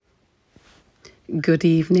Good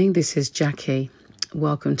evening, this is Jackie.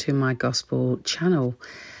 Welcome to my gospel channel,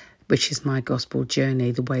 which is my gospel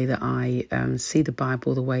journey, the way that I see the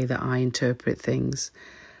Bible, the way that I interpret things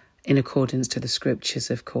in accordance to the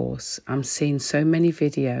scriptures, of course. I'm seeing so many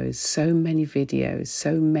videos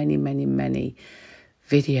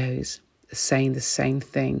saying the same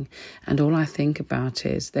thing. And all I think about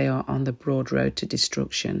is they are on the broad road to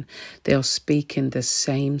destruction. They are speaking the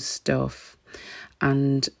same stuff.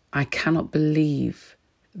 And I cannot believe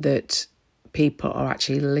that people are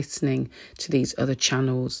actually listening to these other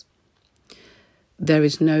channels. There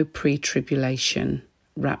is no pre-tribulation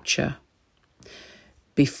rapture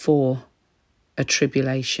before a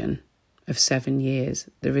tribulation of 7 years.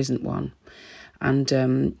 There isn't one. And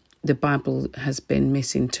the Bible has been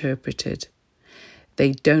misinterpreted.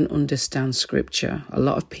 They don't understand scripture. A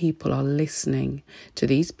lot of people are listening to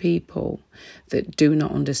these people that do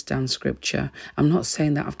not understand scripture. I'm not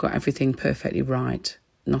saying that I've got everything perfectly right,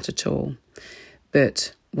 not at all.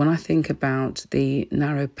 But when I think about the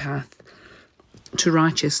narrow path to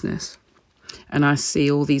righteousness, and I see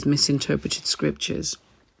all these misinterpreted scriptures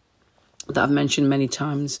that I've mentioned many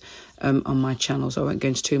times on my channel, so I won't go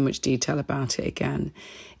into too much detail about it again.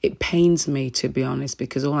 It pains me, to be honest,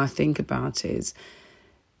 because all I think about is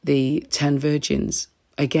the 10 virgins.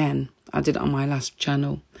 Again, I did it on my last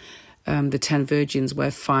channel. The 10 virgins, where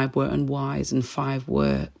 5 were unwise and 5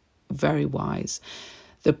 were very wise.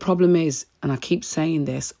 The problem is, and I keep saying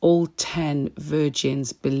this, all 10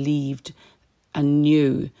 virgins believed and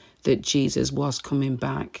knew that Jesus was coming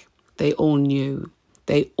back. They all knew.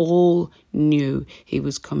 They all knew he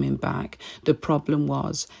was coming back. The problem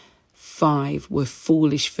was 5 were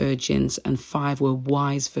foolish virgins and 5 were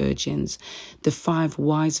wise virgins. The 5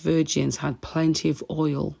 wise virgins had plenty of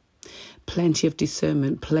oil, plenty of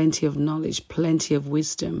discernment, plenty of knowledge, plenty of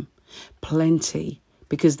wisdom, plenty,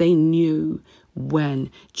 because they knew when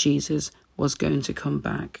Jesus was going to come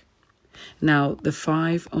back. Now, the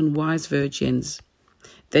 5 unwise virgins,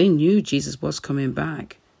 they knew Jesus was coming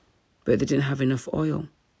back, but they didn't have enough oil.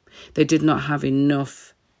 They did not have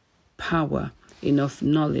enough power, enough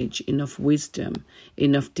knowledge, enough wisdom,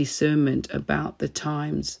 enough discernment about the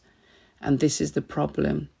times. And this is the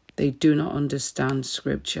problem. They do not understand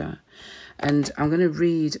scripture. And I'm going to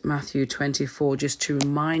read Matthew 24 just to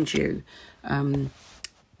remind you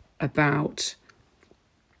about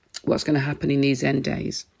what's going to happen in these end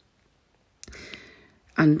days.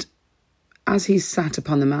 And as he sat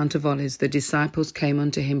upon the Mount of Olives, the disciples came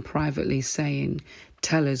unto him privately, saying,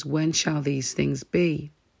 Tell us, when shall these things be?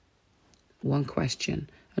 One question,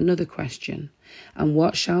 another question. And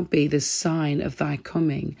what shall be the sign of thy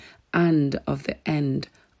coming and of the end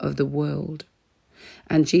of the world?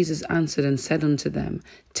 And Jesus answered and said unto them,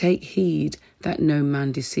 Take heed that no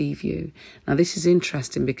man deceive you. Now this is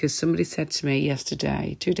interesting, because somebody said to me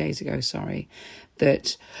yesterday, 2 days ago,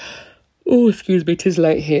 that, it is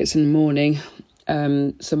late here, it's in the morning.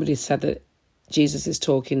 Somebody said that Jesus is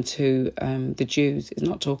talking to the Jews. He's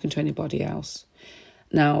not talking to anybody else.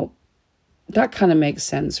 Now, that kind of makes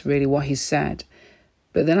sense, really, what he said.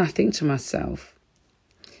 But then I think to myself,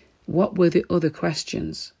 what were the other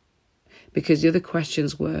questions? Because the other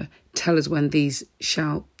questions were, tell us when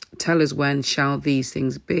shall these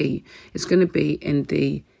things be? It's going to be in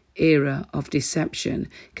the era of deception,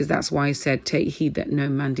 because that's why he said, take heed that no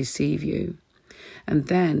man deceive you. And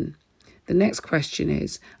then the next question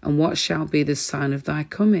is, and what shall be the sign of thy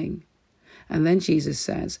coming? And then Jesus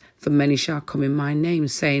says, for many shall come in my name,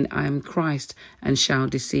 saying, I am Christ, and shall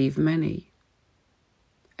deceive many.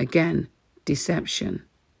 Again, deception.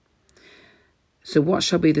 So what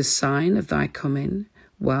shall be the sign of thy coming?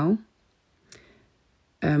 Well,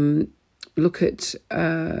 look at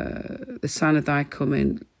the sign of thy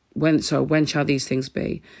coming. When shall these things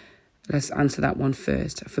be? Let's answer that one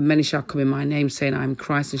first. For many shall come in my name, saying, I am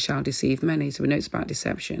Christ, and shall deceive many. So we know it's about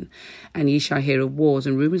deception. And ye shall hear of wars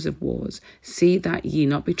and rumours of wars. See that ye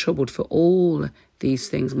not be troubled, for all these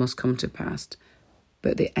things must come to pass.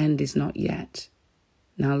 But the end is not yet.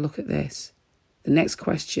 Now look at this. The next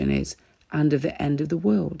question is, and of the end of the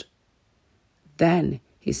world. Then,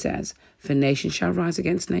 he says, for nation shall rise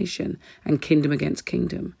against nation, and kingdom against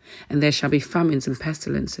kingdom, and there shall be famines and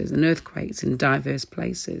pestilences and earthquakes in diverse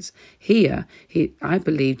places. Here, I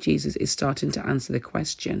believe Jesus is starting to answer the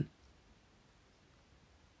question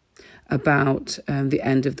about the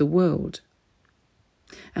end of the world.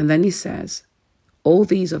 And then he says, all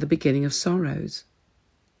these are the beginning of sorrows.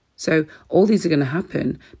 So all these are going to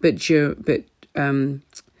happen,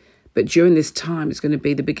 but during this time, it's going to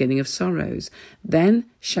be the beginning of sorrows. Then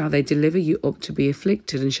shall they deliver you up to be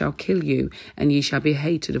afflicted, and shall kill you, and ye shall be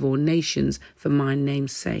hated of all nations for my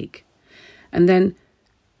name's sake. And then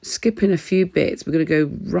skipping a few bits, we're going to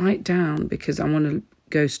go right down because I want to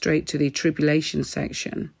go straight to the tribulation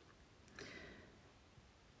section.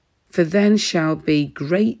 For then shall be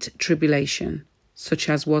great tribulation, such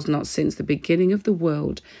as was not since the beginning of the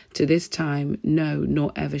world to this time, no,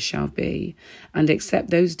 nor ever shall be. And except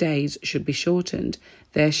those days should be shortened,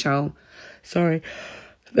 there should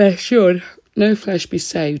no flesh be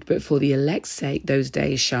saved, but for the elect's sake those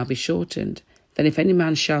days shall be shortened. Then if any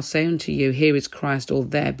man shall say unto you, here is Christ, or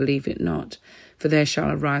there, believe it not. For there shall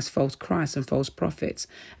arise false Christs and false prophets,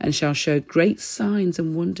 and shall show great signs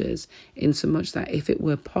and wonders, insomuch that if it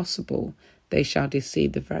were possible, they shall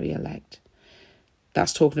deceive the very elect.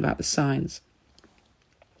 That's talking about the signs.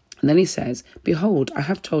 And then he says, behold, I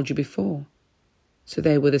have told you before. So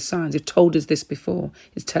they were the signs. He's told us this before.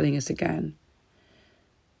 He's telling us again.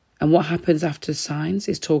 And what happens after signs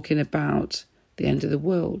is talking about the end of the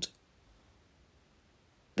world.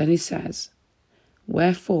 Then he says,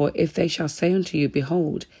 wherefore, if they shall say unto you,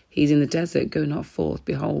 behold, he is in the desert, go not forth.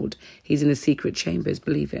 Behold, he is in the secret chambers,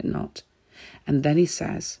 believe it not. And then he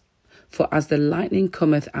says, for as the lightning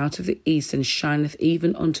cometh out of the east and shineth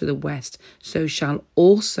even unto the west, so shall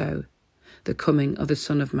also the coming of the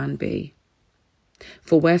Son of Man be.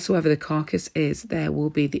 For wheresoever the carcass is, there will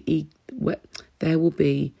the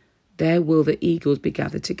eagles be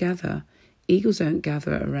gathered together. Eagles don't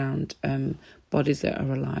gather around bodies that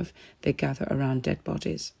are alive. They gather around dead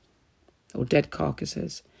bodies or dead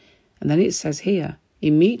carcasses. And then it says here,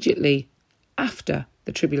 immediately after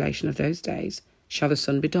the tribulation of those days shall the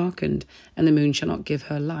sun be darkened, and the moon shall not give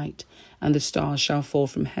her light, and the stars shall fall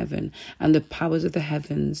from heaven, and the powers of the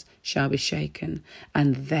heavens shall be shaken.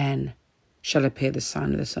 And then shall appear the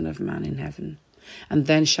sign of the Son of Man in heaven. And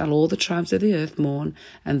then shall all the tribes of the earth mourn,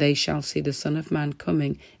 and they shall see the Son of Man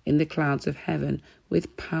coming in the clouds of heaven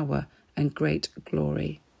with power and great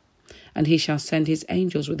glory. And he shall send his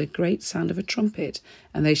angels with a great sound of a trumpet,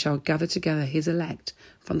 and they shall gather together his elect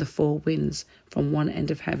from the four winds, from one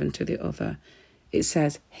end of heaven to the other. It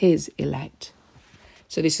says his elect.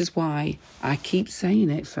 So this is why I keep saying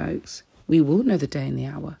it, folks. We will know the day and the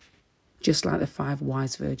hour, just like the 5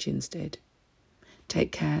 wise virgins did.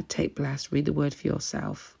 Take care, take bless, read the word for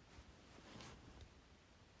yourself.